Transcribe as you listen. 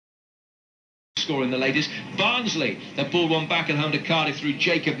Score in the latest. Barnsley, they pulled one back at home to Cardiff through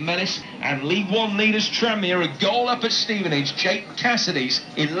Jacob Melis. And League One leaders Tranmere, a goal up at Stevenage. Jake Cassidy's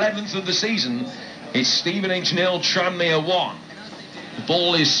 11th of the season. It's Stevenage 0, Tranmere 1. The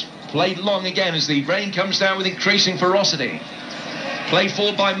ball is played long again as the rain comes down with increasing ferocity. Played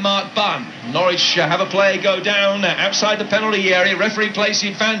forward by Mark Bunn. Norwich have a player go down outside the penalty area. Referee plays the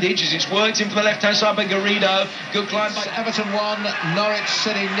advantage as it's worked in from the left-hand side by Garrido. Good climb by Everton 1, Norwich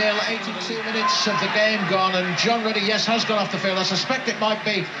City 0. 82 minutes of the game gone, and John Ruddy, yes, has gone off the field. I suspect it might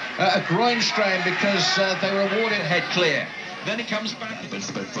be a groin strain because they were awarded head clear. Then it comes back.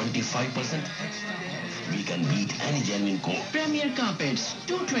 Carpets per 25%. We can beat any genuine coat. Premier Carpets,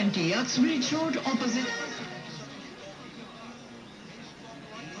 220 Uxbridge Road, opposite.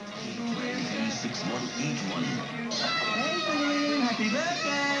 6181. Happy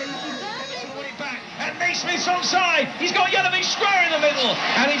birthday! And Naismith's onside. He's got Yelovich square in the middle,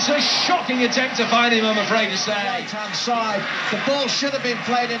 and it's a shocking attempt to find him, I'm afraid to say. Right-hand side. The ball should have been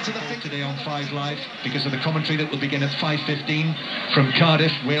played into the field. Today on 5 Live, because of the commentary that will begin at 5:15 from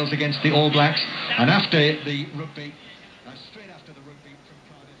Cardiff, Wales against the All Blacks, and after the rugby, straight after the rugby from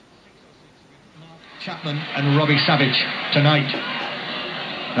Cardiff, 6:06 with Mark Chapman and Robbie Savage tonight.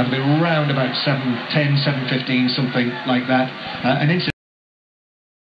 That'll be round about 7:10, 7:15, something like that. An incident.